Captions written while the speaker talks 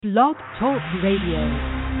Blog Talk Radio.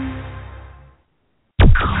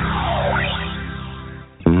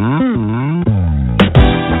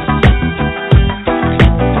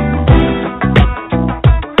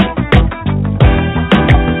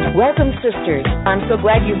 Welcome, sisters. I'm so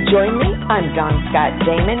glad you've joined me. I'm Dawn Scott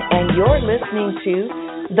Damon, and you're listening to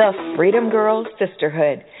the Freedom Girl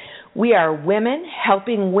Sisterhood. We are women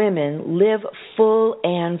helping women live full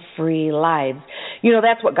and free lives. You know,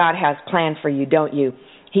 that's what God has planned for you, don't you?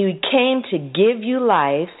 He came to give you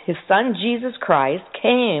life. His Son, Jesus Christ,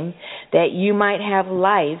 came that you might have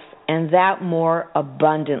life, and that more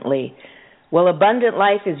abundantly. Well, abundant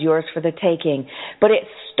life is yours for the taking, but it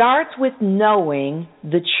starts with knowing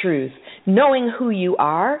the truth, knowing who you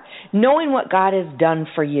are, knowing what God has done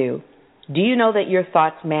for you. Do you know that your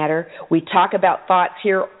thoughts matter? We talk about thoughts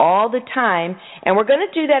here all the time, and we're going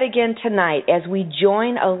to do that again tonight as we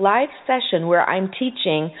join a live session where I'm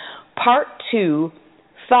teaching Part 2,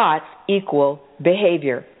 Thoughts Equal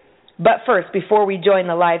Behavior. But first, before we join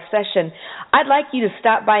the live session, I'd like you to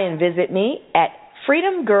stop by and visit me at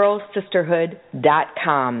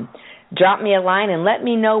freedomgirlsisterhood.com. Drop me a line and let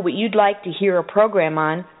me know what you'd like to hear a program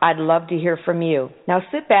on. I'd love to hear from you. Now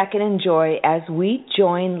sit back and enjoy as we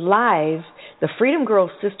join live the Freedom Girl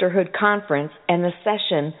Sisterhood Conference and the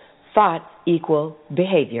session Thoughts Equal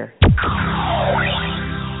Behavior.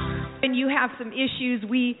 When you have some issues,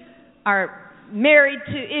 we are married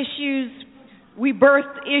to issues, we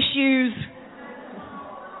birthed issues,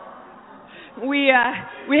 we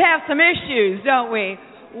have some issues, don't we?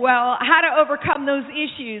 Well, how to overcome those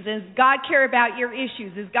issues? Does God care about your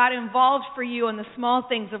issues? Is God involved for you in the small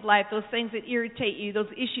things of life, those things that irritate you,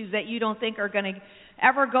 those issues that you don't think are going to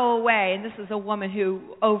ever go away? And this is a woman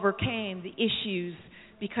who overcame the issues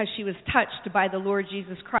because she was touched by the Lord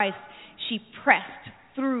Jesus Christ. She pressed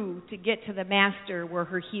through to get to the Master where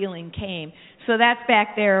her healing came. So that's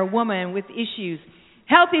back there, a woman with issues.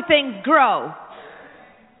 Healthy things grow.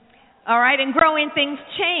 All right, and growing things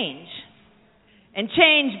change. And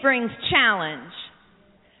change brings challenge.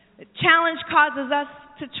 Challenge causes us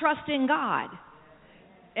to trust in God.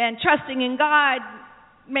 And trusting in God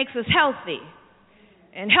makes us healthy.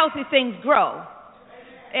 And healthy things grow.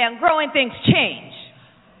 And growing things change.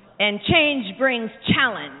 And change brings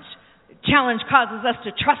challenge. Challenge causes us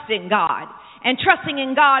to trust in God. And trusting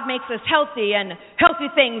in God makes us healthy, and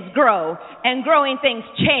healthy things grow, and growing things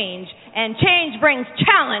change. And change brings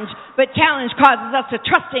challenge, but challenge causes us to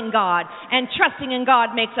trust in God. And trusting in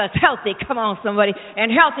God makes us healthy. Come on, somebody.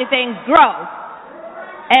 And healthy things grow.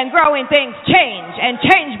 And growing things change. And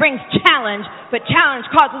change brings challenge, but challenge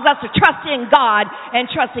causes us to trust in God. And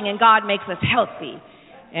trusting in God makes us healthy.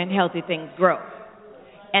 And healthy things grow.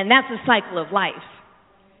 And that's the cycle of life.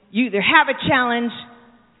 You either have a challenge,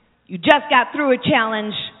 you just got through a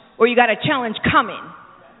challenge, or you got a challenge coming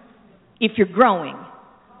if you're growing.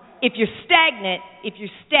 If you're stagnant, if you're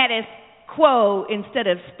status quo instead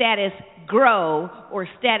of status grow or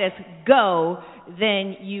status go,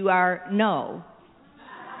 then you are no.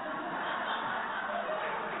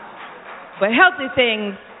 But healthy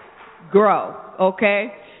things grow,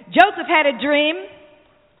 okay? Joseph had a dream.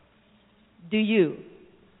 Do you?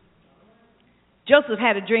 Joseph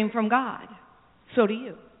had a dream from God. So do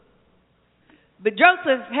you. But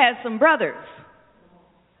Joseph had some brothers.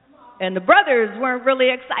 And the brothers weren't really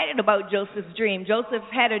excited about Joseph's dream. Joseph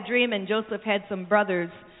had a dream and Joseph had some brothers.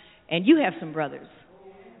 And you have some brothers.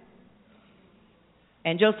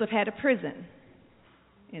 And Joseph had a prison.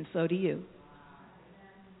 And so do you.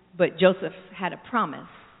 But Joseph had a promise.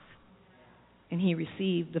 And he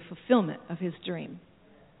received the fulfillment of his dream.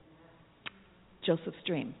 Joseph's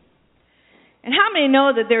dream. And how many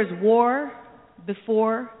know that there's war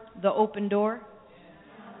before the open door?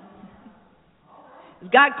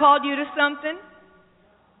 Has God called you to something?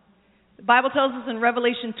 The Bible tells us in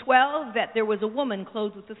Revelation 12 that there was a woman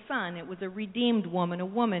clothed with the sun. It was a redeemed woman, a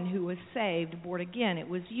woman who was saved, born again. It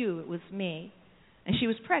was you, it was me. And she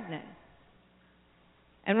was pregnant.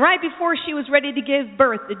 And right before she was ready to give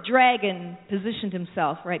birth, the dragon positioned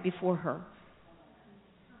himself right before her,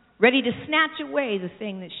 ready to snatch away the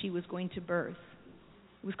thing that she was going to birth.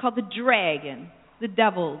 It was called the dragon, the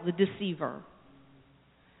devil, the deceiver.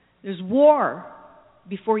 There's war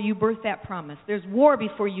before you birth that promise. There's war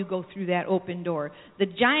before you go through that open door. The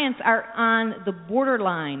giants are on the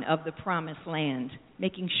borderline of the promised land,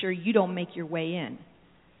 making sure you don't make your way in.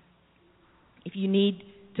 If you need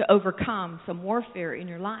to overcome some warfare in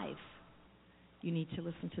your life, you need to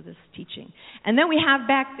listen to this teaching. And then we have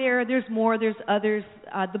back there, there's more, there's others.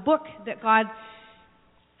 The book that God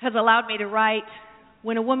has allowed me to write,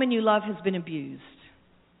 When a Woman You Love Has Been Abused.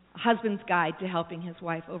 A husband's guide to helping his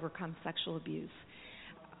wife overcome sexual abuse.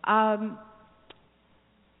 My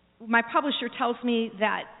publisher tells me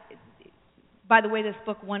that, by the way, this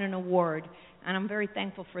book won an award, and I'm very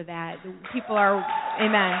thankful for that. People are,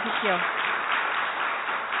 amen, thank you.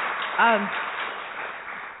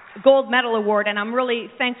 Gold medal award, and I'm really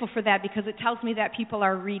thankful for that because it tells me that people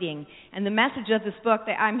are reading. And the message of this book,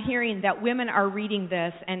 that I'm hearing that women are reading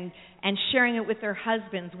this and sharing it with their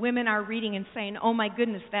husbands. Women are reading and saying, oh my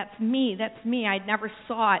goodness, that's me. I never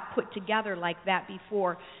saw it put together like that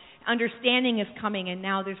before. Understanding is coming, and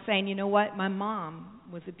now they're saying, you know what, my mom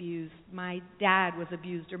was abused, my dad was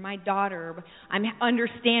abused, or my daughter. I'm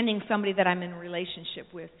understanding somebody that I'm in a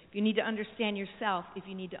relationship with. If you need to understand yourself, if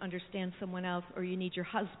you need to understand someone else, or you need your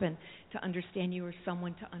husband to understand you or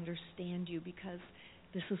someone to understand you, because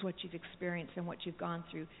this is what you've experienced and what you've gone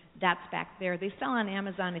through, that's back there. They sell on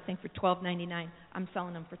Amazon, I think, for $12.99. I'm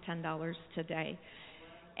selling them for $10 today.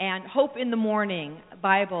 And Hope in the Morning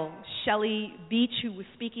Bible, Shelley Beach, who was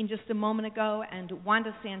speaking just a moment ago, and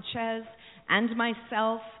Wanda Sanchez, and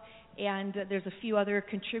myself, and there's a few other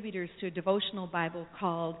contributors to a devotional Bible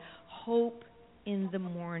called Hope in the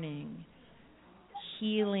Morning,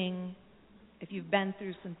 Healing. If you've been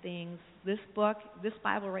through some things, this book, this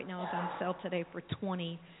Bible right now is on sale today for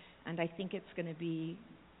 $20, and I think it's going to be,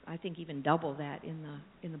 even double that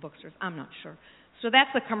in the bookstores. I'm not sure. So that's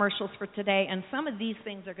the commercials for today, and some of these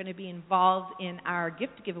things are going to be involved in our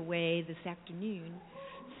gift giveaway this afternoon.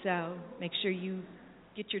 So make sure you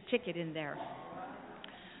get your ticket in there.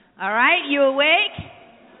 All right, you awake?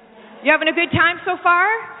 You having a good time so far?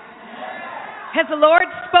 Has the Lord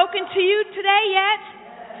spoken to you today yet?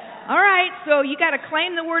 All right, so you got to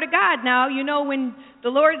claim the Word of God now. You know, when the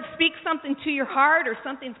Lord speaks something to your heart or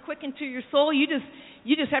something's quickened to your soul, you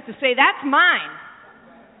just have to say, that's mine.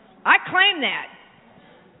 I claim that.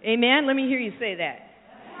 Amen? Let me hear you say that.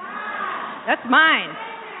 That's mine.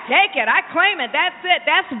 Take it. I claim it. That's it.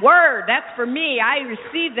 That's word. That's for me. I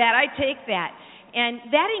receive that. I take that. And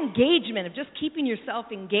that engagement of just keeping yourself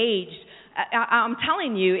engaged, I'm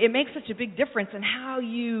telling you, it makes such a big difference in how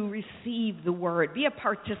you receive the word. Be a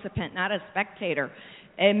participant, not a spectator.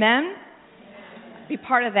 Amen? Be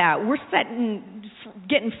part of that. We're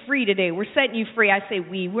getting free today. We're setting you free. I say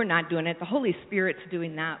we're not doing it. The Holy Spirit's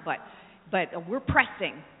doing that, but we're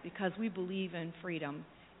pressing because we believe in freedom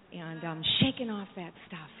and shaking off that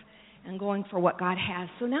stuff and going for what God has.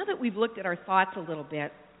 So now that we've looked at our thoughts a little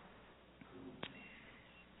bit,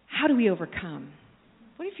 how do we overcome?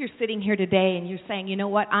 What if you're sitting here today and you're saying, you know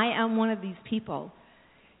what, I am one of these people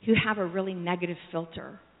who have a really negative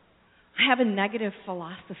filter. I have a negative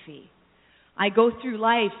philosophy. I go through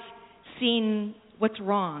life seeing what's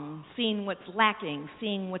wrong, seeing what's lacking,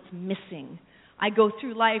 seeing what's missing. I go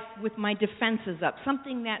through life with my defenses up,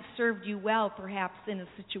 something that served you well perhaps in a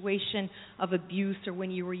situation of abuse or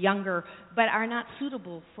when you were younger, but are not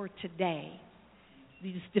suitable for today.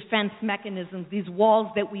 These defense mechanisms, these walls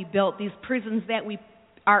that we built, these prisons that we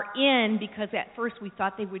are in because at first we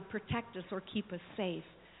thought they would protect us or keep us safe.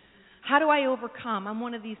 How do I overcome? I'm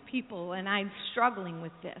one of these people and I'm struggling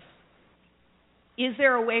with this. Is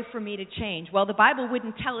there a way for me to change? Well, the Bible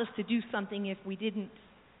wouldn't tell us to do something if we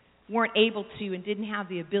weren't able to and didn't have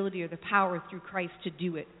the ability or the power through Christ to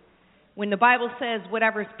do it. When the Bible says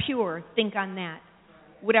whatever's pure, think on that.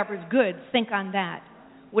 Whatever's good, think on that.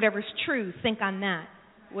 Whatever's true, think on that.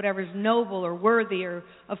 Whatever's noble or worthy or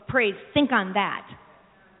of praise, think on that.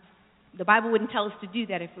 The Bible wouldn't tell us to do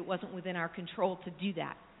that if it wasn't within our control to do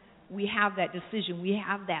that. We have that decision. We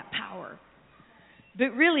have that power.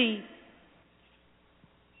 But really,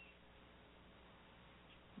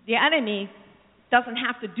 the enemy doesn't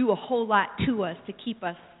have to do a whole lot to us to keep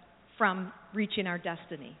us from reaching our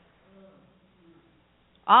destiny.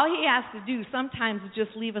 All he has to do sometimes is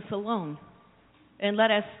just leave us alone and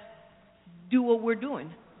let us do what we're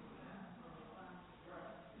doing.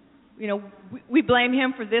 You know, we blame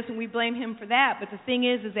him for this and we blame him for that, but the thing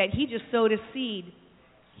is that he just sowed a seed.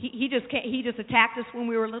 He just attacked us when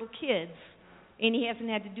we were little kids, and he hasn't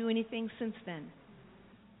had to do anything since then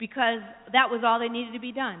because that was all that needed to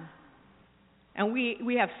be done. And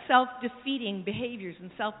we have self-defeating behaviors and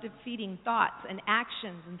self-defeating thoughts and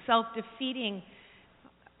actions and self-defeating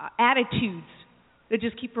attitudes that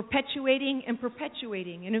just keep perpetuating and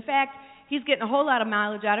perpetuating. And in fact, he's getting a whole lot of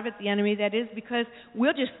mileage out of it, the enemy that is, because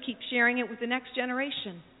we'll just keep sharing it with the next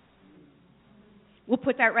generation. We'll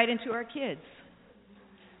put that right into our kids.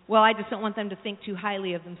 Well, I just don't want them to think too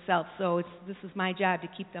highly of themselves, so this is my job to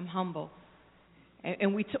keep them humble.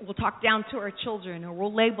 And we'll talk down to our children, or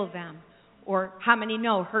we'll label them. Or how many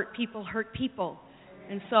know hurt people hurt people.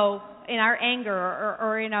 And so in our anger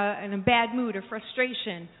or in a bad mood or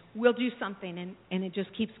frustration, we'll do something, and it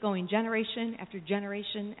just keeps going generation after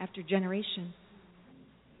generation after generation.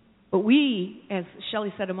 But we, as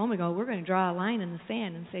Shelley said a moment ago, we're going to draw a line in the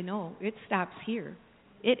sand and say, no, it stops here.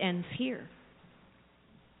 It ends here.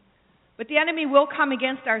 But the enemy will come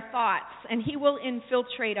against our thoughts, and he will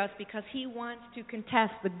infiltrate us because he wants to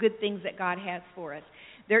contest the good things that God has for us.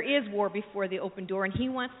 There is war before the open door, and he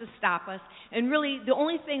wants to stop us. And really, the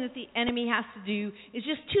only thing that the enemy has to do is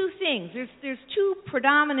just two things. There's two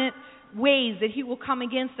predominant ways that he will come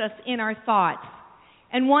against us in our thoughts.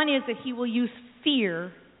 And one is that he will use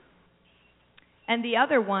fear, and the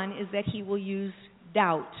other one is that he will use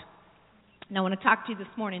doubt. Now, I want to talk to you this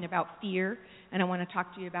morning about fear, and I want to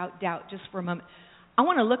talk to you about doubt just for a moment. I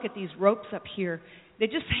want to look at these ropes up here. They're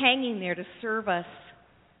just hanging there to serve us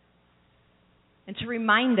and to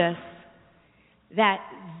remind us that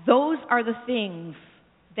those are the things,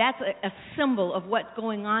 that's a symbol of what's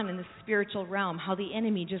going on in the spiritual realm, how the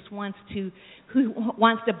enemy just wants to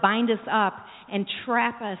bind us up and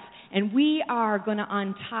trap us. And we are going to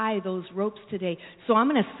untie those ropes today. So I'm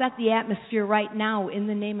going to set the atmosphere right now in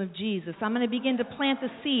the name of Jesus. I'm going to begin to plant the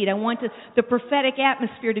seed. I want the prophetic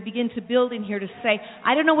atmosphere to begin to build in here to say,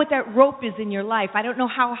 I don't know what that rope is in your life. I don't know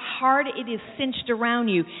how hard it is cinched around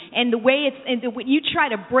you. And when you try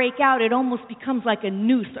to break out, it almost becomes like a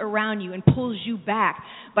noose around you and pulls you back.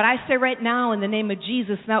 But I say right now in the name of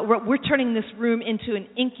Jesus, now we're turning this room into an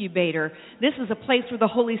incubator. This is a place where the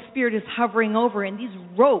Holy Spirit is hovering over, and these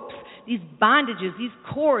ropes, these bondages, these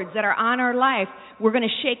cords that are on our life, we're going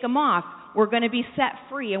to shake them off. We're going to be set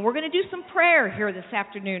free, and we're going to do some prayer here this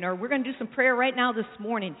afternoon, or we're going to do some prayer right now this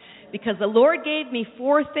morning, because the Lord gave me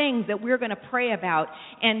 4 things that we're going to pray about.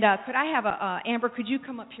 And could I have Amber? Could you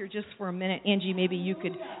come up here just for a minute? Angie, maybe you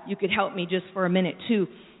could help me just for a minute too.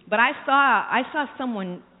 But I saw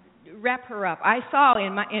someone wrap her up. I saw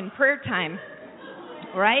in prayer time,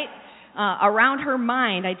 right? Around her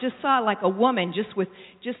mind, I just saw like a woman just with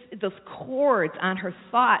just those cords on her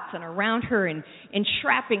thoughts and around her and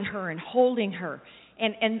entrapping her and holding her.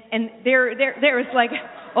 And there is like,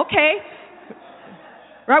 okay,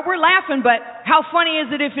 right? We're laughing, but how funny is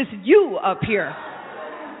it if it's you up here?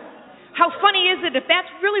 How funny is it if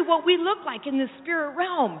that's really what we look like in the spirit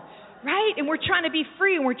realm, right? And we're trying to be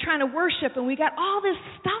free and we're trying to worship and we got all this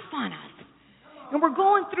stuff on us. And we're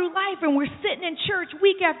going through life and we're sitting in church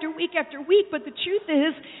week after week after week, but the truth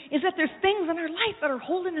is that there's things in our life that are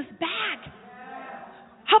holding us back.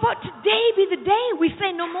 How about today be the day we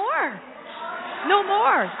say no more? No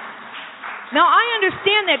more. Now, I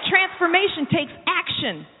understand that transformation takes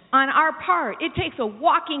action on our part. It takes a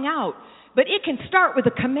walking out, but it can start with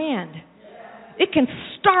a command. It can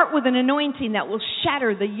start with an anointing that will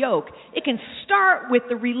shatter the yoke. It can start with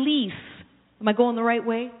the release. Am I going the right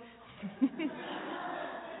way?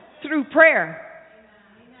 Through prayer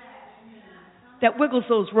that wiggles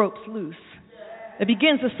those ropes loose. That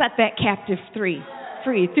begins to set that captive free.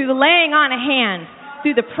 Through the laying on of hands,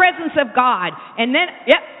 through the presence of God. And then,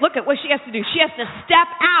 look at what she has to do. She has to step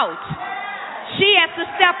out. She has to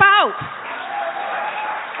step out.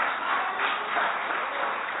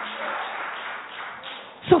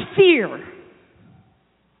 So fear.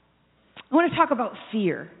 I want to talk about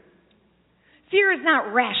fear. Fear is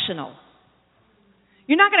not rational.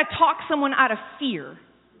 You're not going to talk someone out of fear.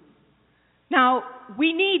 Now,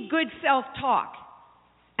 we need good self-talk.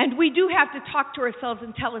 And we do have to talk to ourselves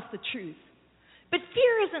and tell us the truth. But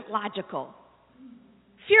fear isn't logical.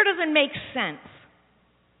 Fear doesn't make sense.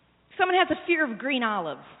 Someone has a fear of green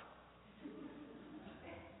olives.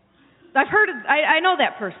 I know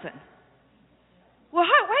that person. Well,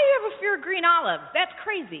 why do you have a fear of green olives? That's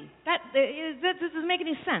crazy. That doesn't make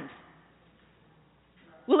any sense.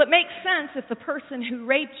 Well, it makes sense if the person who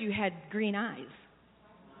raped you had green eyes.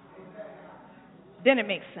 Then it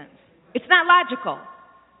makes sense. It's not logical.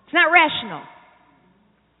 It's not rational.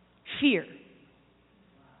 Fear.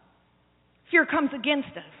 Fear comes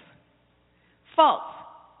against us. False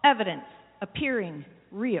evidence appearing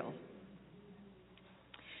real.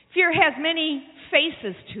 Fear has many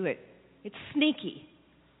faces to it. It's sneaky.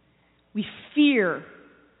 We fear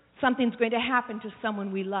something's going to happen to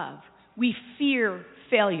someone we love. We fear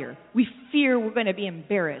failure. We fear we're going to be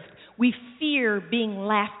embarrassed. We fear being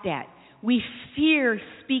laughed at. We fear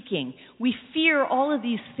speaking. We fear all of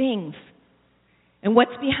these things. And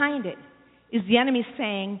what's behind it is the enemy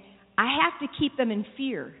saying, I have to keep them in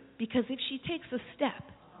fear because if she takes a step,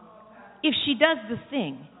 if she does the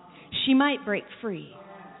thing, she might break free.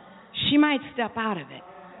 She might step out of it.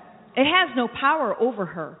 It has no power over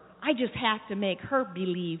her. I just have to make her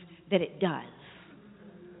believe that it does.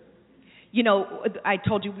 You know, I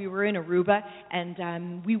told you we were in Aruba,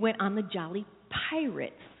 and we went on the Jolly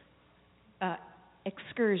Pirates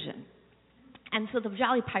excursion. And so the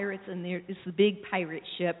Jolly Pirates, and it's the big pirate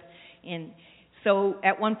ship. And so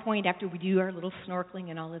at one point, after we do our little snorkeling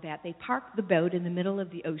and all of that, they park the boat in the middle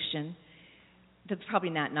of the ocean. That's probably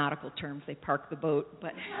not nautical terms. They park the boat,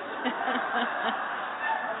 but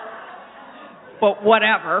but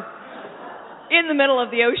whatever. In the middle of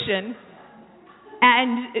the ocean.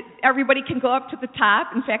 And everybody can go up to the top.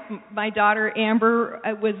 In fact, my daughter Amber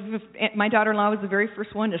my daughter-in-law was the very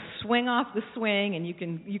first one to swing off the swing, and you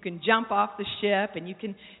can jump off the ship, and you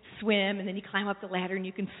can swim, and then you climb up the ladder, and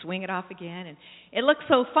you can swing it off again. And it looked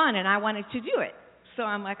so fun, and I wanted to do it. So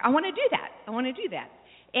I'm like, I want to do that.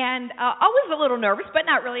 And I was a little nervous, but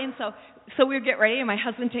not really. And so we get ready, and my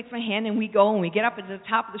husband takes my hand, and we go, and we get up at the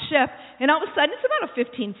top of the ship. And all of a sudden, it's about a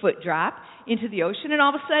 15-foot drop into the ocean, and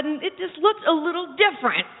all of a sudden, it just looked a little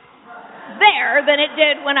different there than it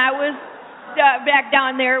did when I was back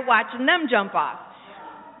down there watching them jump off.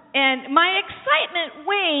 And my excitement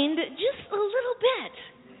waned just a little bit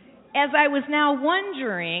as I was now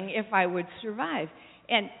wondering if I would survive.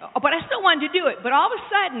 But I still wanted to do it. But all of a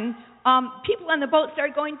sudden, people on the boat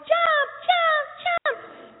started going, jump, jump, jump,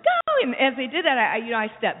 go. And as they did that, I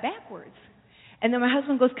stepped backwards. And then my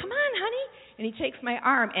husband goes, come on, honey. And he takes my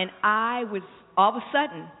arm. And I was, all of a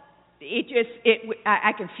sudden,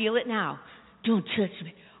 I can feel it now. Don't touch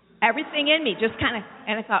me. Everything in me just kind of,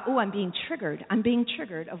 and I thought, I'm being triggered. I'm being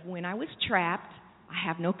triggered of when I was trapped. I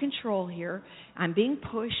have no control here. I'm being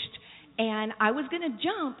pushed. And I was going to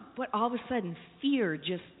jump, but all of a sudden, fear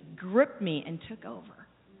just gripped me and took over.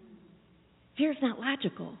 Fear is not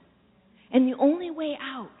logical. And the only way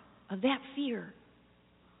out of that fear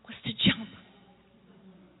was to jump.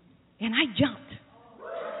 And I jumped.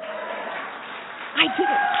 I did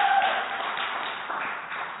it.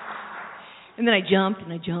 And then I jumped,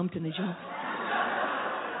 and I jumped, and I jumped.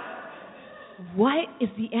 What is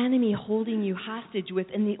the enemy holding you hostage with?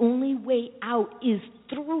 And the only way out is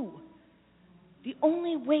through. The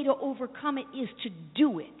only way to overcome it is to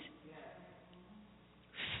do it.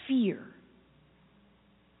 Fear.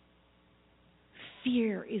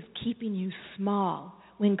 Fear is keeping you small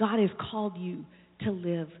when God has called you to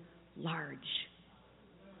live large.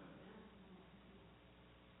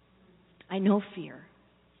 I know fear.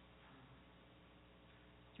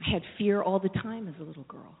 I had fear all the time as a little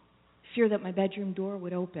girl. Fear that my bedroom door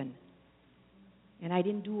would open and I'd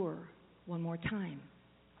endure one more time.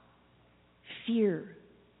 Fear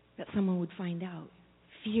that someone would find out.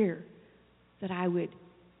 Fear that I would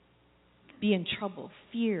be in trouble.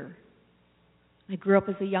 Fear. I grew up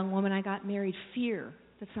as a young woman. I got married. Fear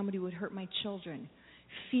that somebody would hurt my children.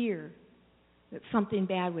 Fear that something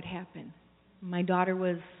bad would happen. My daughter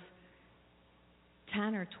was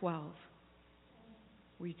 10 or 12.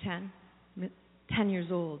 Were you 10? 10 years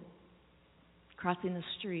old. Crossing the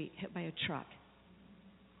street, hit by a truck.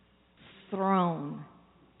 Thrown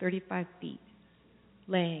 35 feet.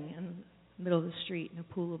 Laying in the middle of the street in a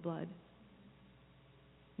pool of blood.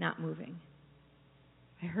 Not moving.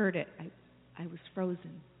 I heard it. I was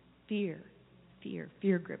frozen. Fear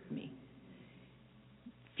gripped me.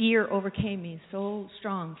 Fear overcame me so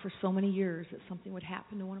strong for so many years that something would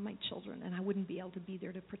happen to one of my children and I wouldn't be able to be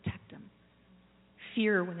there to protect them.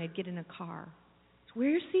 Fear when they'd get in a car. Wear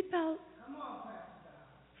your seatbelt.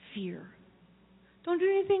 Fear. Don't do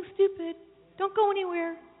anything stupid. Don't go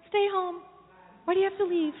anywhere. Stay home. Why do you have to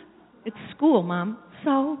leave? It's school, Mom.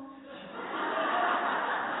 So?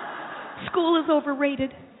 School is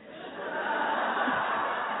overrated.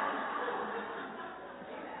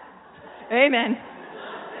 Amen.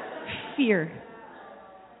 Fear.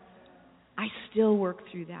 I still work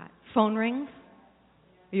through that. Phone rings.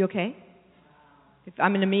 Are you okay? If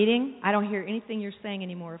I'm in a meeting, I don't hear anything you're saying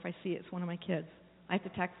anymore if I see it's one of my kids. I have to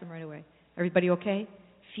text them right away. Everybody okay?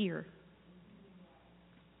 Fear.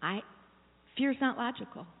 Fear's not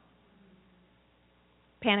logical.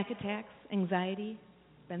 Panic attacks, anxiety,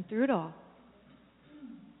 been through it all.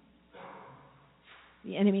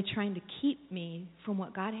 The enemy trying to keep me from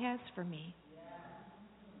what God has for me.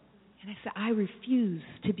 And I said, I refuse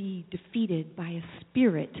to be defeated by a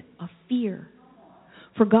spirit of fear.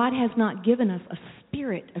 For God has not given us a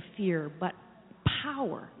spirit of fear, but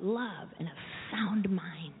power, love, and a sound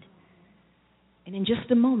mind. And in just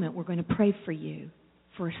a moment, we're going to pray for you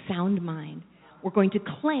for a sound mind. We're going to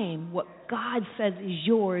claim what God says is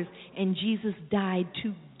yours, and Jesus died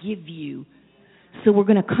to give you. So we're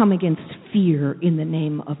going to come against fear in the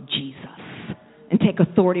name of Jesus and take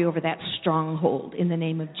authority over that stronghold in the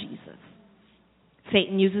name of Jesus.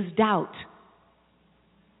 Satan uses doubt.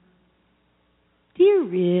 Do you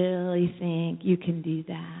really think you can do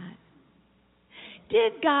that?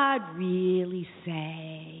 Did God really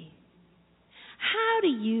say? how do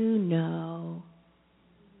you know?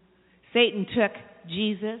 Satan took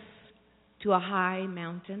Jesus to a high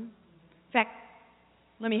mountain. In fact,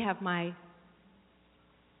 let me have my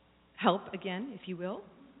help again, if you will.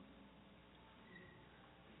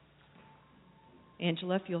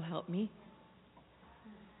 Angela, if you'll help me.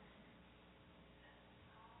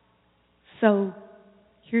 So,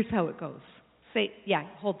 here's how it goes.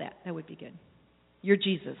 Hold that. That would be good. You're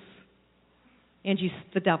Jesus. Angie's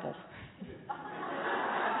the devil.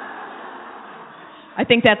 I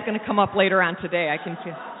think that's going to come up later on today. I can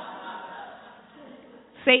feel.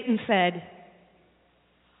 Satan said,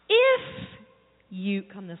 if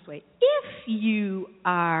you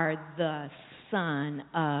are the Son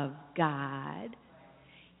of God,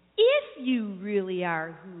 if you really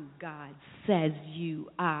are who God says you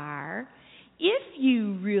are, if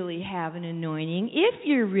you really have an anointing, if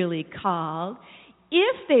you're really called,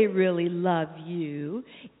 if they really love you,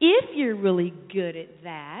 if you're really good at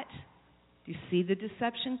that, do you see the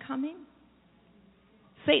deception coming?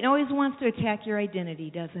 Satan always wants to attack your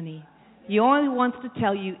identity, doesn't he? He only wants to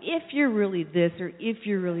tell you if you're really this or if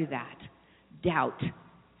you're really that. Doubt.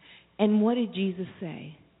 And what did Jesus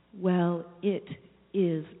say? Well, it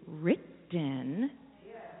is written.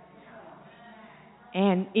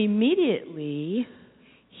 And immediately,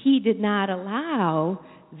 he did not allow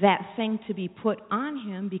that thing to be put on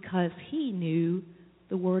him because he knew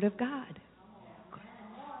the Word of God.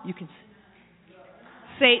 You can.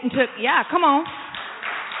 Satan took, come on.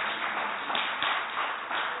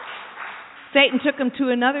 Satan took him to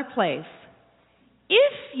another place.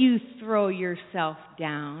 If you throw yourself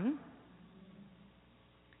down,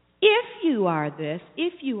 if you are this,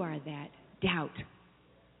 if you are that, doubt.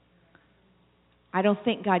 I don't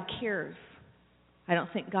think God cares. I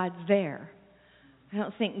don't think God's there. I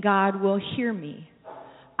don't think God will hear me.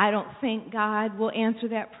 I don't think God will answer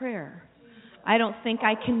that prayer. I don't think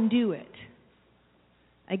I can do it.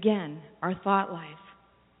 Again, our thought life.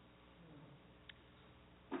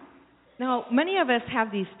 Now, many of us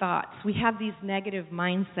have these thoughts. We have these negative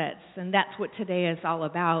mindsets, and that's what today is all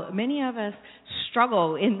about. Many of us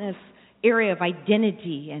struggle in this area of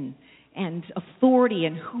identity and authority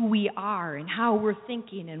and who we are and how we're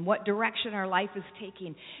thinking and what direction our life is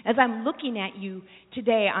taking. As I'm looking at you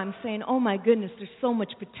today, I'm saying, oh my goodness, there's so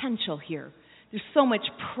much potential here. There's so much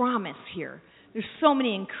promise here. There's so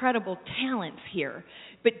many incredible talents here.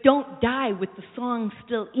 But don't die with the song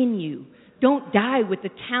still in you. Don't die with the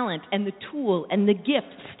talent and the tool and the gift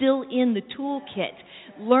still in the toolkit.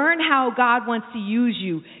 Learn how God wants to use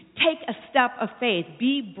you. Take a step of faith.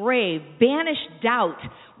 Be brave. Banish doubt.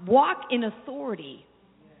 Walk in authority.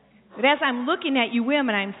 But as I'm looking at you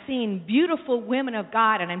women, I'm seeing beautiful women of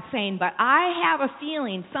God, and I'm saying, but I have a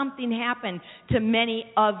feeling something happened to many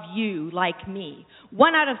of you like me.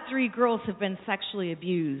 1 out of 3 girls have been sexually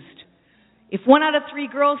abused. If 1 out of 3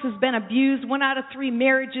 girls has been abused, 1 out of 3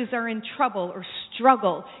 marriages are in trouble or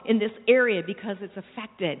struggle in this area because it's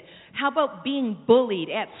affected. How about being bullied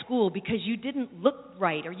at school because you didn't look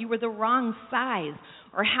right or you were the wrong size?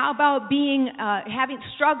 Or how about being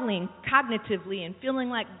struggling cognitively and feeling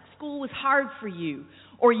like school was hard for you?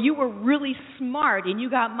 Or you were really smart and you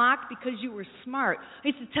got mocked because you were smart. I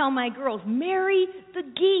used to tell my girls, marry the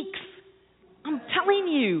geeks. I'm telling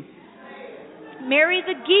you. Marry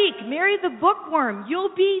the geek. Marry the bookworm.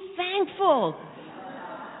 You'll be thankful.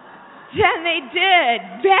 And they did.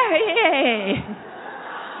 Hey.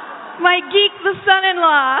 My geek, the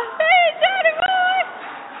son-in-law. Hey, Daddy boy.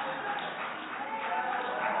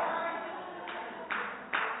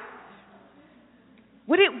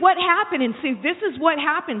 What happened? And see, this is what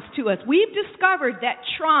happens to us. We've discovered that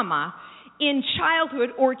trauma in childhood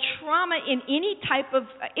or trauma in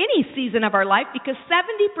any season of our life, because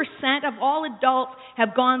 70% of all adults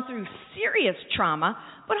have gone through serious trauma,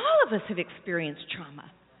 but all of us have experienced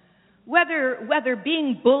trauma. Whether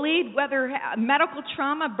being bullied, whether medical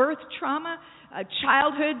trauma, birth trauma,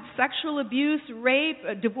 childhood sexual abuse, rape,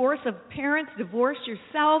 divorce of parents, divorce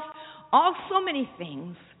yourself, so many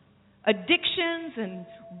things. Addictions and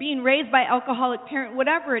being raised by alcoholic parent,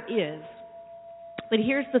 whatever it is. But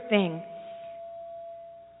here's the thing.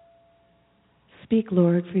 Speak,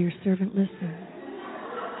 Lord, for your servant listens.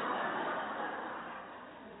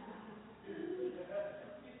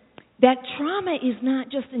 That trauma is not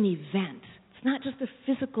just an event. It's not just a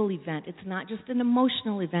physical event. It's not just an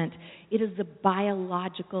emotional event. It is a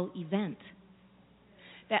biological event.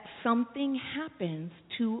 That something happens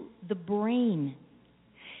to the brain.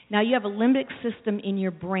 Now, you have a limbic system in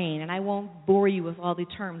your brain, and I won't bore you with all the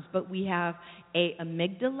terms, but we have a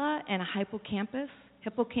amygdala and a hippocampus.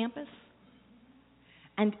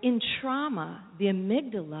 And in trauma, the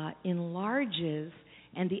amygdala enlarges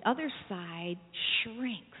and the other side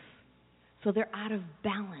shrinks. So they're out of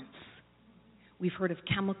balance. We've heard of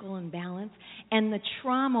chemical imbalance. And the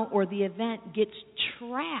trauma or the event gets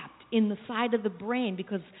trapped in the side of the brain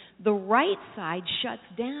because the right side shuts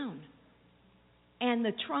down. And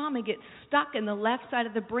the trauma gets stuck in the left side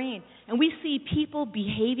of the brain. And we see people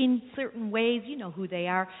behaving certain ways. You know who they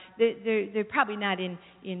are. They're probably not in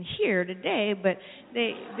here today, but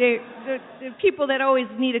they're people that always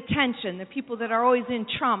need attention. They're people that are always in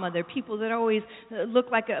trauma. They're people that always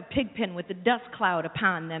look like a pig pen with a dust cloud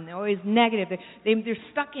upon them. They're always negative. They're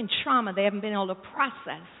stuck in trauma. They haven't been able to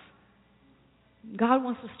process. God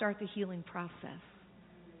wants to start the healing process,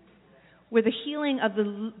 where the healing of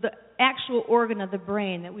the actual organ of the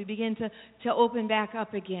brain, that we begin to open back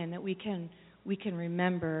up again, that we can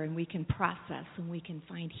remember and we can process and we can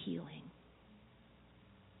find healing.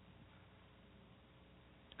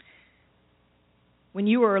 When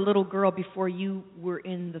you were a little girl, before you were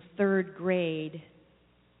in the 3rd grade,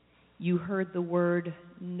 you heard the word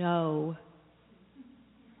no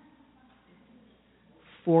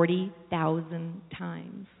 40,000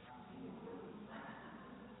 times.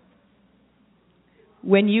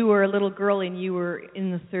 When you were a little girl and you were in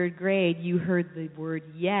the 3rd grade, you heard the word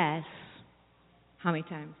yes. How many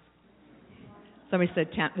times? Somebody said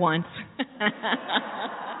once.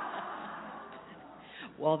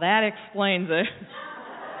 Well, that explains it.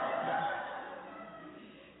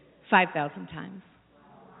 5,000 times.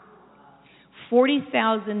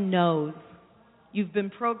 40,000 no's. You've been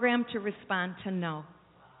programmed to respond to no.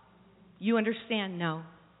 You understand no.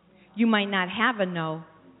 You might not have a no,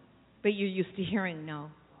 but you're used to hearing no.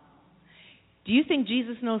 Do you think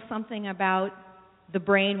Jesus knows something about the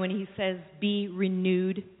brain when he says, be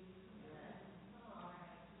renewed?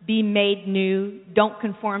 Be made new. Don't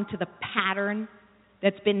conform to the pattern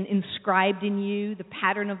that's been inscribed in you, the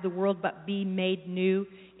pattern of the world, but be made new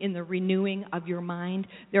in the renewing of your mind.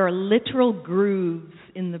 There are literal grooves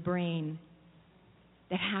in the brain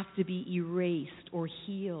that have to be erased or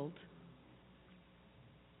healed.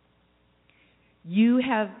 You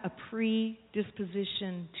have a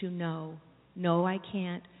predisposition to no. No, I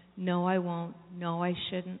can't. No, I won't. No, I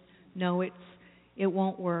shouldn't. No, it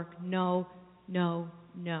won't work. No, no,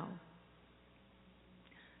 no.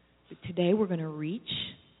 But today we're going to reach.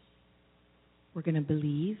 We're going to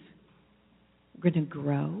believe. We're going to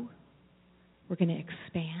grow. We're going to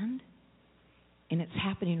expand. And it's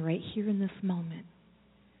happening right here in this moment.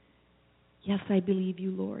 Yes, I believe you,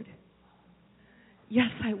 Lord. Yes,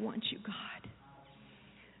 I want you, God.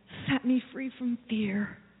 Set me free from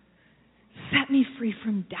fear. Set me free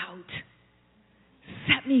from doubt.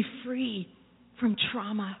 Set me free from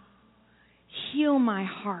trauma. Heal my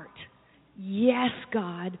heart. Yes,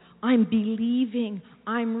 God, I'm believing.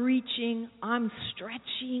 I'm reaching. I'm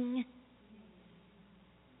stretching.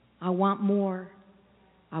 I want more.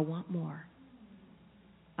 I want more.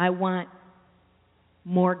 I want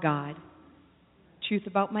more, God. Truth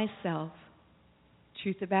about myself.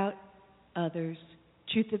 Truth about others.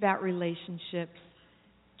 Truth about relationships,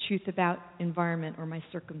 truth about environment or my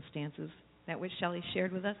circumstances. That what Shelley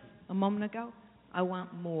shared with us a moment ago. I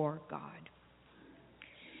want more, God.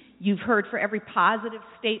 You've heard for every positive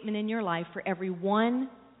statement in your life, for every one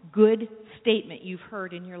good statement you've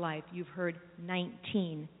heard in your life, you've heard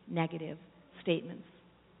 19 negative statements.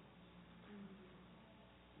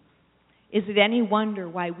 Is it any wonder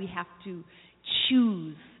why we have to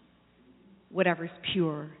choose whatever's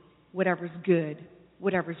pure, whatever's good,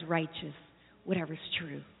 whatever's righteous, whatever's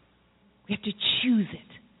true? We have to choose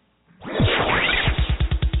it.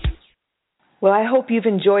 Well, I hope you've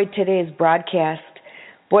enjoyed today's broadcast.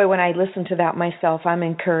 Boy, when I listen to that myself, I'm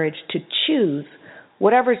encouraged to choose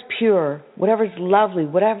whatever's pure, whatever's lovely,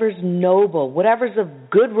 whatever's noble, whatever's of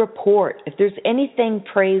good report. If there's anything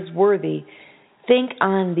praiseworthy, think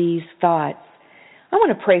on these thoughts. I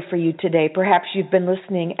want to pray for you today. Perhaps you've been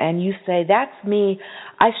listening and you say, that's me.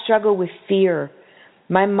 I struggle with fear.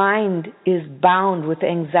 My mind is bound with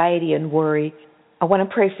anxiety and worry. I want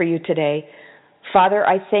to pray for you today. Father,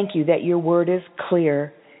 I thank you that your word is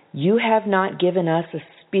clear. You have not given us a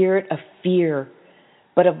spirit of fear,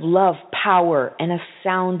 but of love, power, and a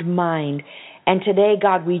sound mind. And today,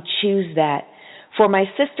 God, we choose that. For my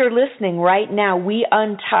sister listening right now, we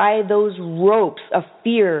untie those ropes of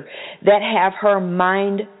fear that have her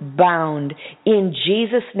mind bound. In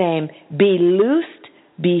Jesus' name, be loosed,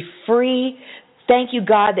 be free. Thank you,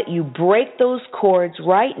 God, that you break those cords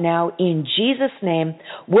right now in Jesus' name.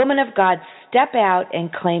 Woman of God, step out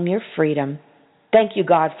and claim your freedom. Thank you,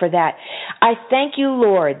 God, for that. I thank you,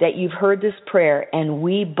 Lord, that you've heard this prayer, and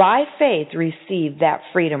we, by faith, receive that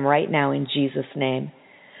freedom right now in Jesus' name.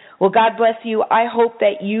 Well, God bless you. I hope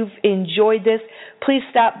that you've enjoyed this. Please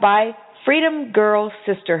stop by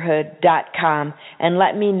freedomgirlsisterhood.com and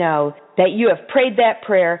let me know that you have prayed that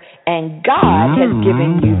prayer and God has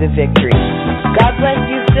given you the victory. God bless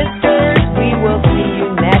you, sisters.